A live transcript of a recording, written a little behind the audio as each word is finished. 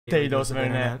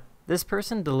This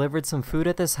person delivered some food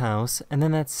at this house, and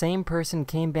then that same person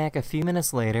came back a few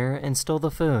minutes later and stole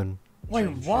the food. Wait,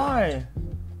 why?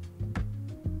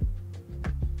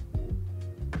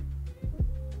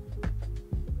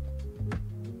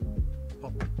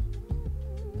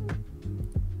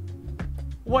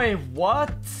 Wait,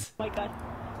 what? Oh my god.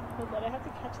 Hold on, I have to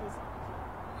catch this.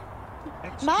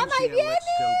 Mom, I viene!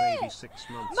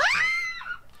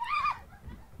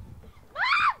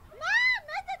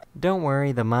 Don't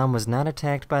worry, the mom was not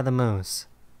attacked by the moose.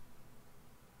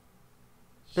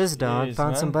 This dog Jeez,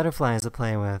 found some man. butterflies to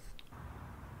play with.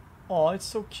 Oh, it's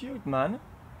so cute, man.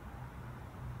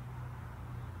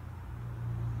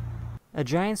 A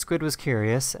giant squid was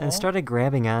curious and started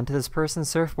grabbing onto this person's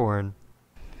surfboard.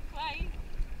 Why?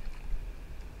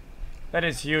 That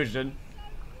is huge, dude.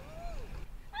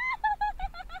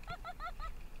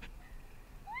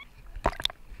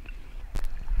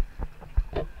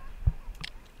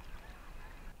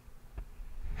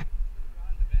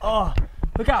 Oh,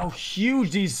 look how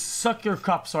huge these sucker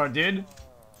cups are, dude.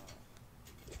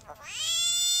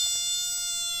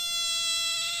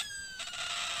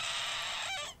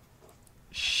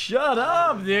 Shut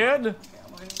up, dude.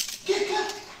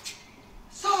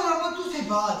 Sara, ma tu sei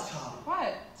pazza!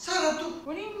 What? Sara, tu...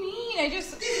 What do you mean? I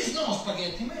just... This is not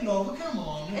spaghetti, my love, come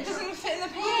on. It doesn't fit in the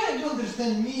You pan. don't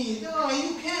understand me. No,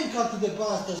 you can't cut the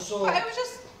pasta so... But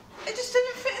it just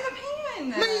didn't fit in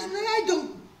the pan. I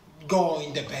don't go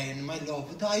in the pan, my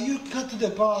love. You cut the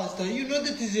pasta. You know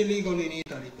that is illegal in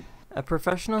Italy. A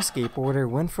professional skateboarder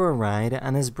went for a ride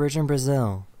on this bridge in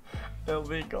Brazil.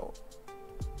 Illegal.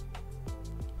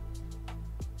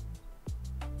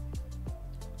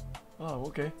 Oh,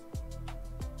 okay.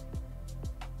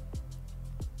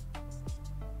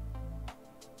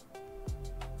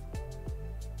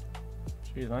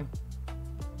 Jeez, man.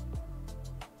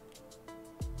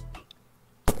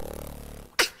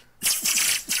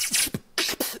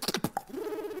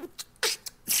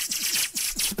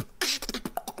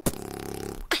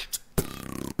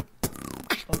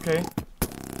 Okay.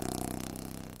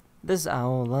 This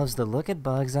owl loves to look at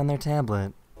bugs on their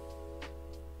tablet.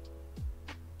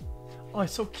 Oh,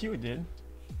 it's so cute, dude.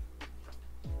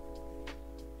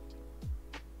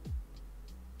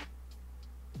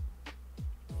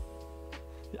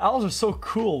 The owls are so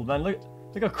cool, man. Look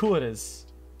how cool it is.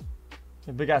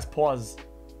 The big ass paws.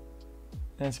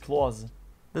 And its claws.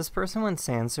 This person went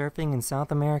sand surfing in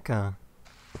South America.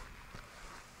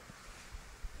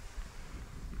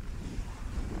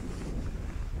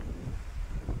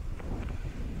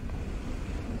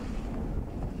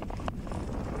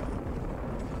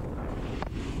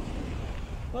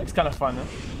 Looks kind of fun, huh?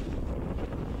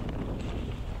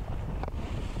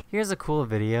 Here's a cool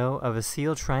video of a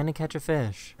seal trying to catch a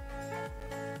fish.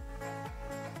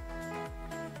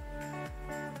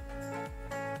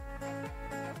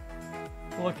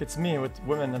 Look, it's me with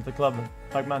women at the club,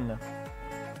 like man now.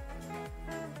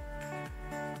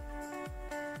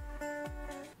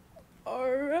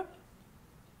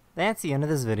 That's the end of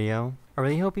this video. I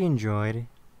really hope you enjoyed,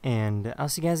 and I'll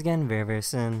see you guys again very, very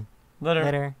soon. Later.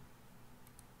 Later.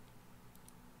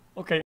 Okay.